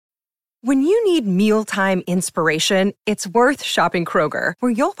When you need mealtime inspiration, it's worth shopping Kroger,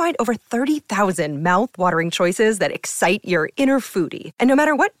 where you'll find over 30,000 mouth-watering choices that excite your inner foodie. And no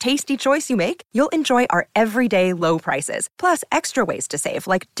matter what tasty choice you make, you'll enjoy our everyday low prices, plus extra ways to save,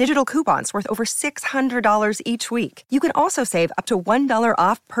 like digital coupons worth over $600 each week. You can also save up to $1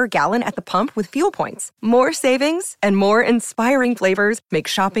 off per gallon at the pump with fuel points. More savings and more inspiring flavors make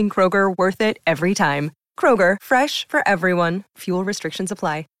shopping Kroger worth it every time. Kroger, fresh for everyone. Fuel restrictions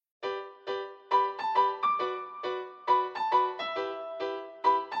apply.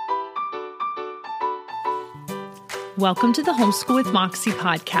 Welcome to the Homeschool with Moxie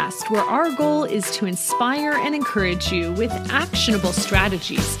podcast, where our goal is to inspire and encourage you with actionable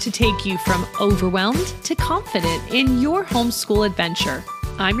strategies to take you from overwhelmed to confident in your homeschool adventure.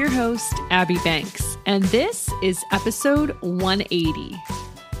 I'm your host, Abby Banks, and this is episode 180.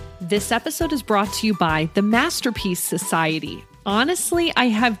 This episode is brought to you by the Masterpiece Society. Honestly, I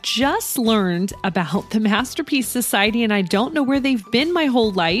have just learned about the Masterpiece Society and I don't know where they've been my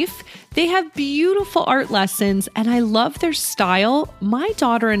whole life. They have beautiful art lessons and I love their style. My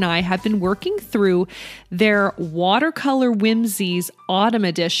daughter and I have been working through their Watercolor Whimsies Autumn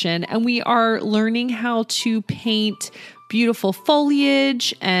Edition and we are learning how to paint beautiful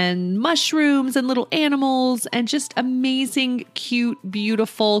foliage and mushrooms and little animals and just amazing, cute,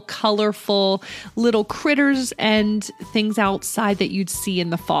 beautiful, colorful little critters and things outside that you'd see in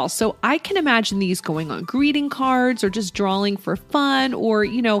the fall. So I can imagine these going on greeting cards or just drawing for fun or,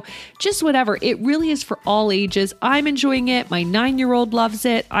 just whatever. It really is for all ages. I'm enjoying it. My 9-year-old loves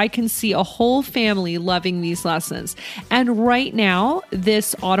it. I can see a whole family loving these lessons. And right now,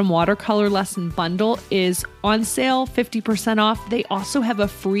 this autumn watercolor lesson bundle is on sale, 50% off. They also have a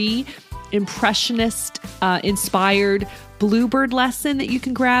free impressionist inspired Bluebird lesson that you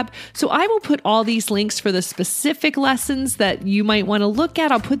can grab. So I will put all these links for the specific lessons that you might want to look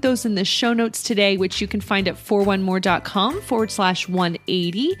at. I'll put those in the show notes today, which you can find at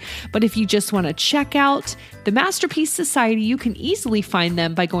 4onemore.com/180. But if you just want to check out the Masterpiece Society, you can easily find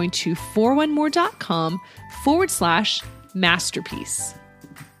them by going to 4onemore.com/masterpiece.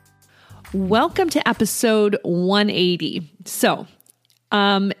 Welcome to episode 180. So,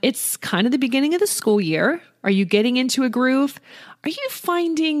 it's kind of the beginning of the school year. Are you getting into a groove? Are you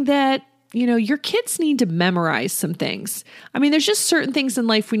finding that, your kids need to memorize some things? I mean, there's just certain things in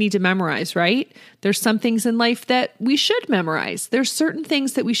life we need to memorize, right? There's some things in life that we should memorize. There's certain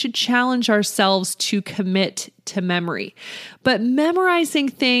things that we should challenge ourselves to commit to memory. But memorizing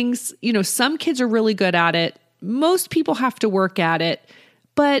things, some kids are really good at it. Most people have to work at it.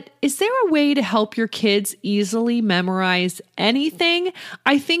 But is there a way to help your kids easily memorize anything?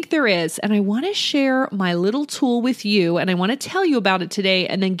 I think there is, and I want to share my little tool with you, and I want to tell you about it today,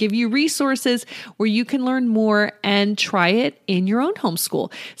 and then give you resources where you can learn more and try it in your own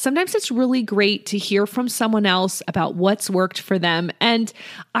homeschool. Sometimes it's really great to hear from someone else about what's worked for them, and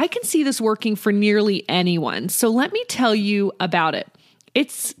I can see this working for nearly anyone. So let me tell you about it.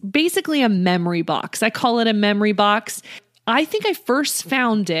 It's basically a memory box. I call it a memory box. I think I first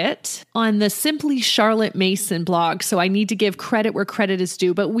found it on the Simply Charlotte Mason blog, so I need to give credit where credit is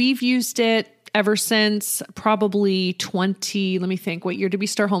due, but we've used it ever since probably let me think, what year did we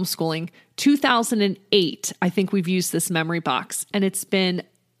start homeschooling? 2008, I think we've used this memory box, and it's been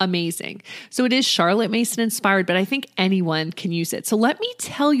amazing. So it is Charlotte Mason inspired, but I think anyone can use it. So let me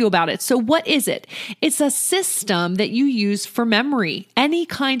tell you about it. So what is it? It's a system that you use for memory, any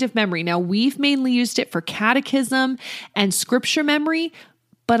kind of memory. Now, we've mainly used it for catechism and scripture memory,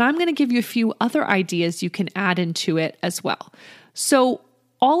 but I'm going to give you a few other ideas you can add into it as well. So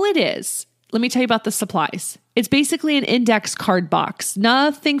all it is, let me tell you about the supplies. It's basically an index card box,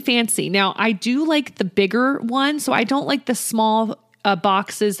 nothing fancy. Now, I do like the bigger one, so I don't like the small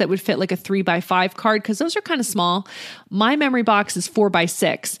boxes that would fit like a 3x5 card because those are kind of small. My memory box is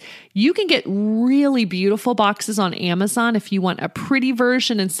 4x6. You can get really beautiful boxes on Amazon if you want a pretty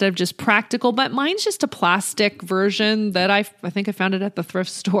version instead of just practical, but mine's just a plastic version that I think I found it at the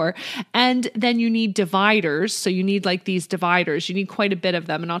thrift store. And then you need dividers. So you need like these dividers. You need quite a bit of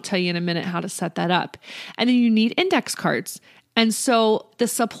them. And I'll tell you in a minute how to set that up. And then you need index cards. And so the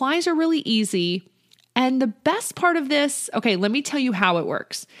supplies are really easy. And the best part of this, okay, let me tell you how it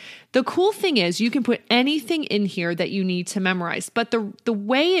works. The cool thing is you can put anything in here that you need to memorize, but the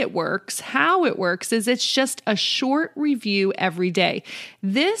way it works, how it works is it's just a short review every day.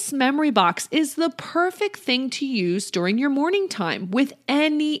 This memory box is the perfect thing to use during your morning time with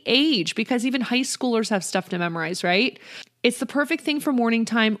any age because even high schoolers have stuff to memorize, right? It's the perfect thing for morning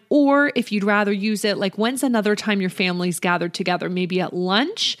time, or if you'd rather use it, like when's another time your family's gathered together? Maybe at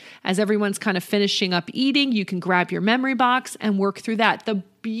lunch, as everyone's kind of finishing up eating, you can grab your memory box and work through that. The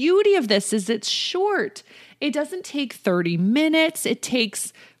beauty of this is it's short. It doesn't take 30 minutes. It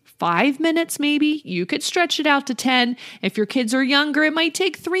takes 5 minutes maybe. You could stretch it out to 10. If your kids are younger, it might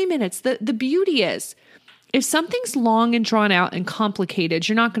take 3 minutes. The beauty is, if something's long and drawn out and complicated,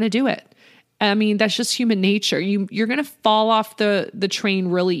 you're not going to do it. I mean, that's just human nature. You're going to fall off the train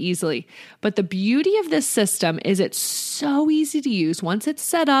really easily. But the beauty of this system is it's so easy to use. Once it's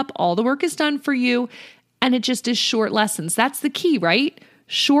set up, all the work is done for you, and it just is short lessons. That's the key, right?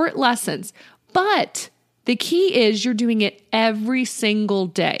 Short lessons. But the key is you're doing it every single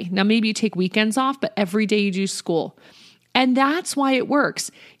day. Now, maybe you take weekends off, but every day you do school. And that's why it works.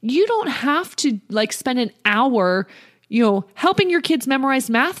 You don't have to spend an hour helping your kids memorize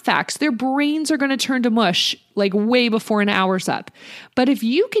math facts. Their brains are going to turn to mush way before an hour's up. But if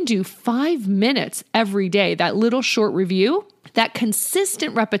you can do 5 minutes every day, that little short review, that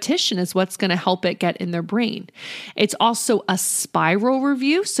consistent repetition is what's going to help it get in their brain. It's also a spiral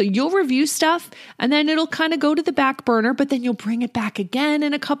review. So you'll review stuff and then it'll kind of go to the back burner, but then you'll bring it back again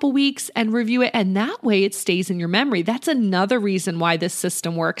in a couple weeks and review it. And that way it stays in your memory. That's another reason why this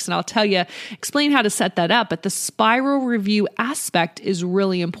system works. And I'll explain how to set that up. But the spiral review aspect is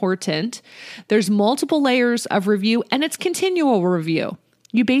really important. There's multiple layers of review and it's continual review.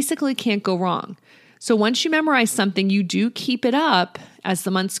 You basically can't go wrong. So once you memorize something, you do keep it up as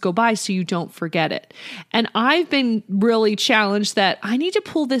the months go by so you don't forget it. And I've been really challenged that I need to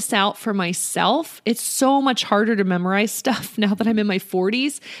pull this out for myself. It's so much harder to memorize stuff now that I'm in my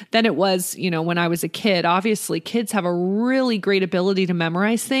 40s than it was, when I was a kid. Obviously, kids have a really great ability to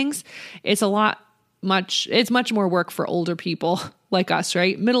memorize things. It's much more work for older people like us,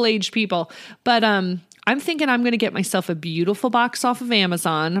 right? Middle-aged people. But I'm thinking I'm going to get myself a beautiful box off of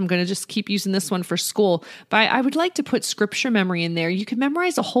Amazon. I'm going to just keep using this one for school. But I would like to put scripture memory in there. You can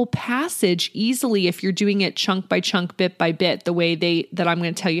memorize a whole passage easily if you're doing it chunk by chunk, bit by bit, the way that I'm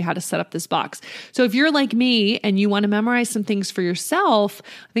going to tell you how to set up this box. So if you're like me and you want to memorize some things for yourself,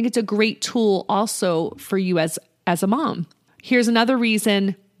 I think it's a great tool also for you as a mom. Here's another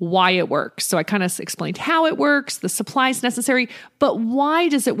reason why it works. So I kind of explained how it works, the supplies necessary, but why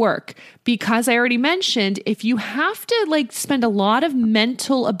does it work? Because I already mentioned, if you have to spend a lot of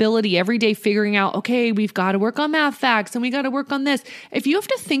mental ability every day figuring out, okay, we've got to work on math facts and we got to work on this. If you have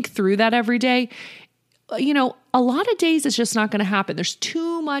to think through that every day, a lot of days it's just not going to happen. There's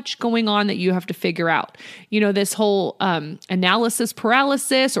too much going on that you have to figure out. This whole analysis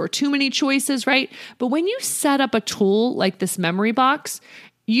paralysis or too many choices, right? But when you set up a tool like this memory box,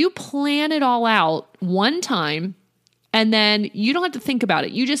 you plan it all out one time, and then you don't have to think about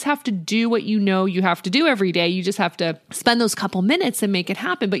it. You just have to do what you know you have to do every day. You just have to spend those couple minutes and make it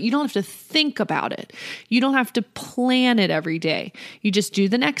happen, but you don't have to think about it. You don't have to plan it every day. You just do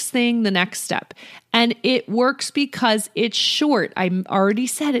the next thing, the next step. And it works because it's short. I already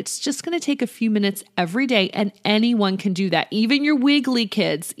said it's just going to take a few minutes every day, and anyone can do that. Even your wiggly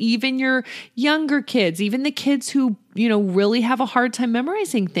kids, even your younger kids, even the kids who really have a hard time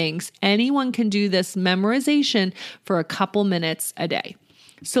memorizing things. Anyone can do this memorization for a couple minutes a day.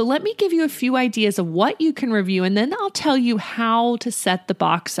 So let me give you a few ideas of what you can review, and then I'll tell you how to set the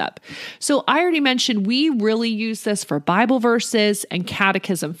box up. So I already mentioned we really use this for Bible verses and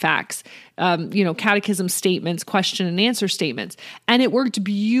catechism facts, catechism statements, question and answer statements, and it worked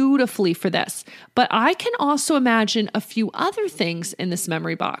beautifully for this. But I can also imagine a few other things in this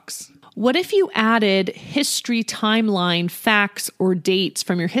memory box. What if you added history timeline facts or dates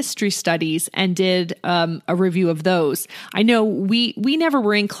from your history studies and did a review of those? I know we never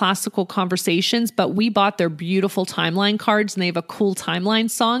were in classical conversations, but we bought their beautiful timeline cards and they have a cool timeline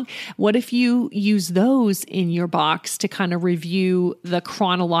song. What if you use those in your box to kind of review the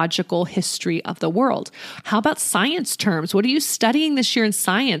chronological history of the world? How about science terms? What are you studying this year in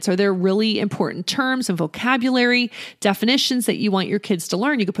science? Are there really important terms and vocabulary, definitions that you want your kids to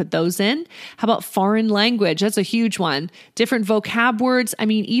learn? You could put those in. How about foreign language? That's a huge one. Different vocab words. I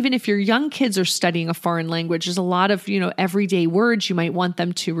mean, even if your young kids are studying a foreign language, there's a lot of, everyday words you might want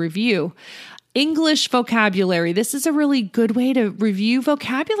them to review. English vocabulary. This is a really good way to review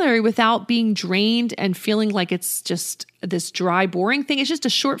vocabulary without being drained and feeling like it's just this dry, boring thing. It's just a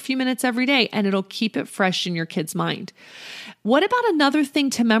short few minutes every day, and it'll keep it fresh in your kid's mind. What about another thing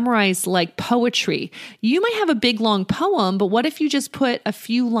to memorize, like poetry? You might have a big, long poem, but what if you just put a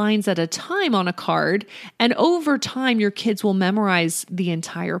few lines at a time on a card, and over time, your kids will memorize the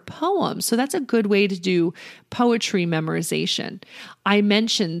entire poem? So that's a good way to do poetry memorization. I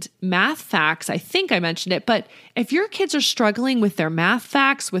mentioned math facts. I think I mentioned it, but if your kids are struggling with their math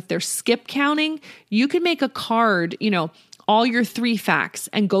facts, with their skip counting, you could make a card, all your 3 facts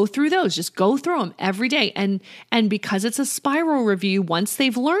and go through those. Just go through them every day. And because it's a spiral review, once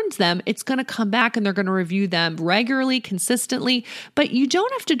they've learned them, it's going to come back and they're going to review them regularly, consistently. But you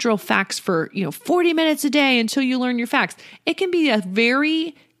don't have to drill facts for, 40 minutes a day until you learn your facts. It can be a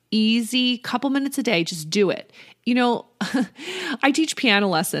very easy couple minutes a day. Just do it. I teach piano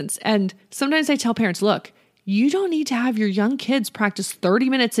lessons, and sometimes I tell parents, look, you don't need to have your young kids practice 30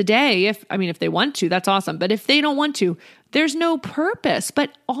 minutes a day. If they want to, that's awesome. But if they don't want to, there's no purpose.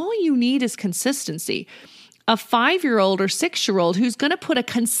 But all you need is consistency. A 5-year-old or 6-year-old who's going to put a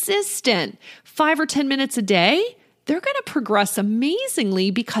consistent 5 or 10 minutes a day, they're going to progress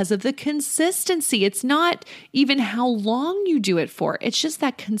amazingly because of the consistency. It's not even how long you do it for. It's just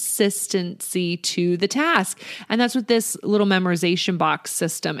that consistency to the task. And that's what this little memorization box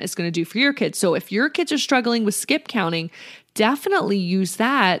system is going to do for your kids. So if your kids are struggling with skip counting, definitely use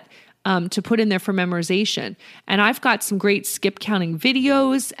that to put in there for memorization. And I've got some great skip counting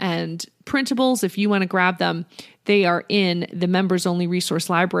videos and printables. If you want to grab them, they are in the members only resource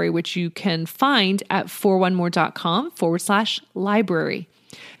library, which you can find at 41more.com/library.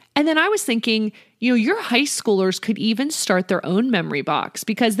 And then I was thinking, your high schoolers could even start their own memory box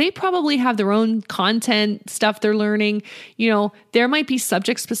because they probably have their own content stuff they're learning. There might be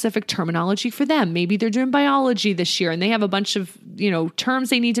subject-specific terminology for them. Maybe they're doing biology this year and they have a bunch of, terms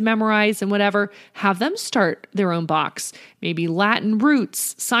they need to memorize and whatever. Have them start their own box. Maybe Latin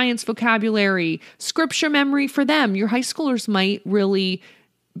roots, science vocabulary, scripture memory for them. Your high schoolers might really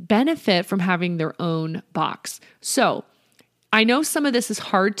benefit from having their own box. So I know some of this is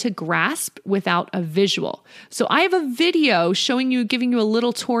hard to grasp without a visual. So I have a video giving you a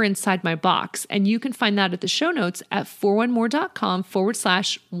little tour inside my box, and you can find that at the show notes at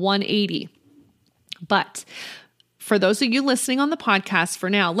 41more.com/180. But for those of you listening on the podcast for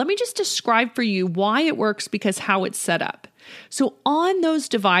now, let me just describe for you why it works because how it's set up. So on those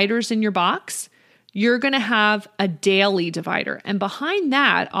dividers in your box, you're going to have a daily divider. And behind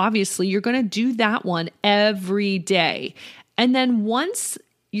that, obviously, you're going to do that one every day. And then once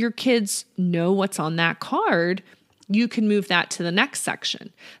your kids know what's on that card, you can move that to the next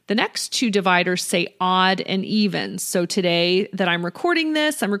section. The next 2 dividers say odd and even. So today that I'm recording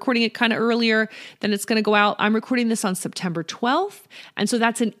this, I'm recording it kind of earlier than it's going to go out. I'm recording this on September 12th. And so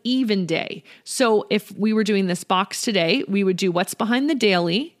that's an even day. So if we were doing this box today, we would do what's behind the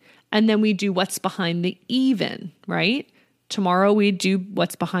daily, and then we do what's behind the even, right? Tomorrow we do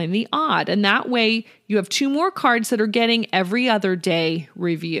what's behind the odd. And that way you have 2 more cards that are getting every other day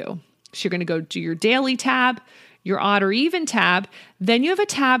review. So you're going to go do your daily tab, your odd or even tab. Then you have a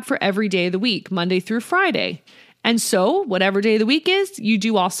tab for every day of the week, Monday through Friday. And so whatever day of the week is, you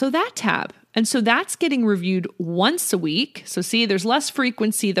do also that tab. And so that's getting reviewed once a week. So see, there's less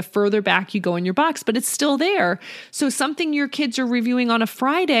frequency the further back you go in your box, but it's still there. So something your kids are reviewing on a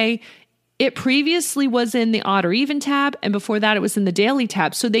Friday, it previously was in the odd or even tab, and before that it was in the daily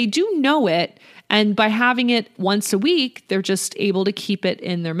tab. So they do know it, and by having it once a week, they're just able to keep it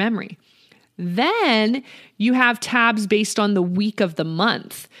in their memory. Then you have tabs based on the week of the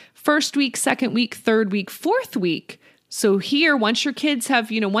month. First week, second week, third week, fourth week. So here, once your kids have,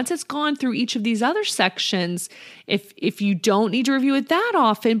 once it's gone through each of these other sections, if you don't need to review it that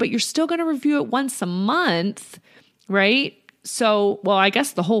often, but you're still going to review it once a month, right? So, well, I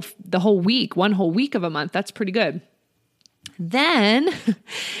guess the whole week, one whole week of a month, that's pretty good. Then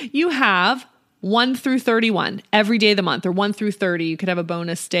you have 1 through 31 every day of the month, or 1 through 30. You could have a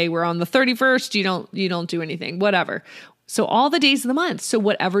bonus day where on the 31st you don't do anything, whatever. So all the days of the month. So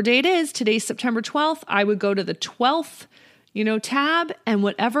whatever day it is, today's September 12th, I would go to the 12th tab, and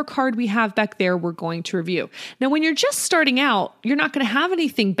whatever card we have back there, we're going to review. Now, when you're just starting out, you're not going to have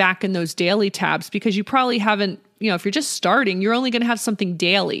anything back in those daily tabs because you probably haven't, if you're just starting, you're only going to have something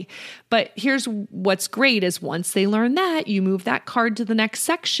daily. But here's what's great is once they learn that, you move that card to the next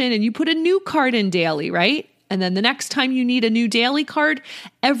section and you put a new card in daily, right? And then the next time you need a new daily card,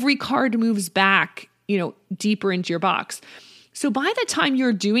 every card moves back, deeper into your box. So by the time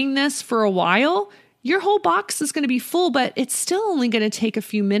you're doing this for a while, your whole box is going to be full, but it's still only going to take a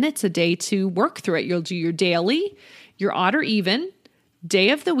few minutes a day to work through it. You'll do your daily, your odd or even, day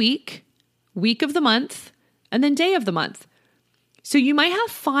of the week of the month, and then day of the month. So you might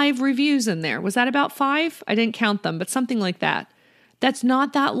have 5 reviews in there. Was that about 5? I didn't count them, but something like that. That's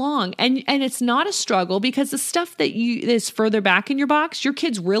not that long. And it's not a struggle because the stuff that is further back in your box, your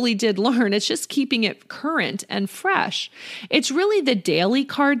kids really did learn. It's just keeping it current and fresh. It's really the daily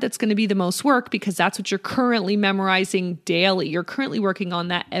card that's going to be the most work because that's what you're currently memorizing daily. You're currently working on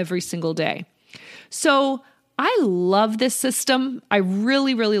that every single day. So I love this system. I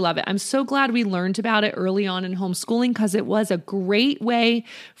really, really love it. I'm so glad we learned about it early on in homeschooling because it was a great way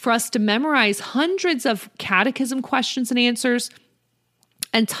for us to memorize hundreds of catechism questions and answers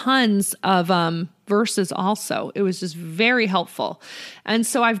and tons of verses also. It was just very helpful. And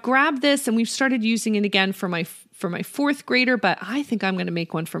so I've grabbed this and we've started using it again for my 4th grader, but I think I'm going to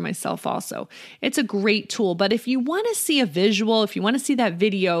make one for myself also. It's a great tool, but if you want to see a visual, if you want to see that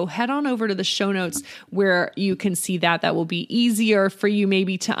video, head on over to the show notes where you can see that. That will be easier for you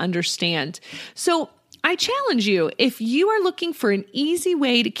maybe to understand. So I challenge you, if you are looking for an easy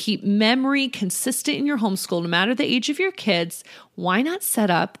way to keep memory consistent in your homeschool, no matter the age of your kids, why not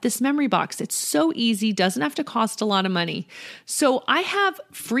set up this memory box? It's so easy, doesn't have to cost a lot of money. So I have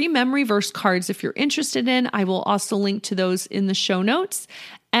free memory verse cards if you're interested in. I will also link to those in the show notes.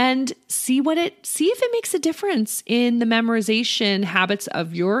 And see if it makes a difference in the memorization habits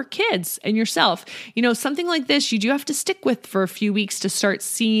of your kids and yourself. You know, something like this, you do have to stick with for a few weeks to start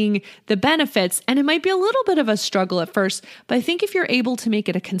seeing the benefits. And it might be a little bit of a struggle at first, but I think if you're able to make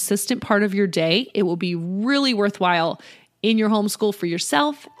it a consistent part of your day, it will be really worthwhile in your homeschool for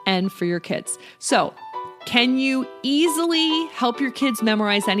yourself and for your kids. So, can you easily help your kids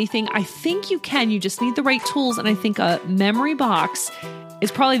memorize anything? I think you can. You just need the right tools. And I think a memory box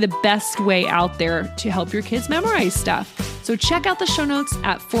is probably the best way out there to help your kids memorize stuff. So check out the show notes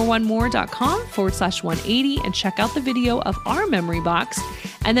at 4onemore.com/180 and check out the video of our memory box.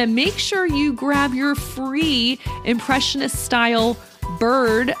 And then make sure you grab your free Impressionist style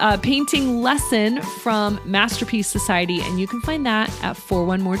bird painting lesson from Masterpiece Society. And you can find that at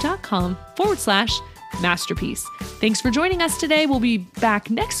 4onemore.com/masterpiece. Thanks for joining us today. We'll be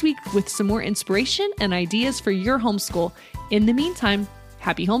back next week with some more inspiration and ideas for your homeschool. In the meantime,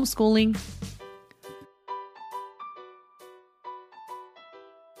 happy homeschooling.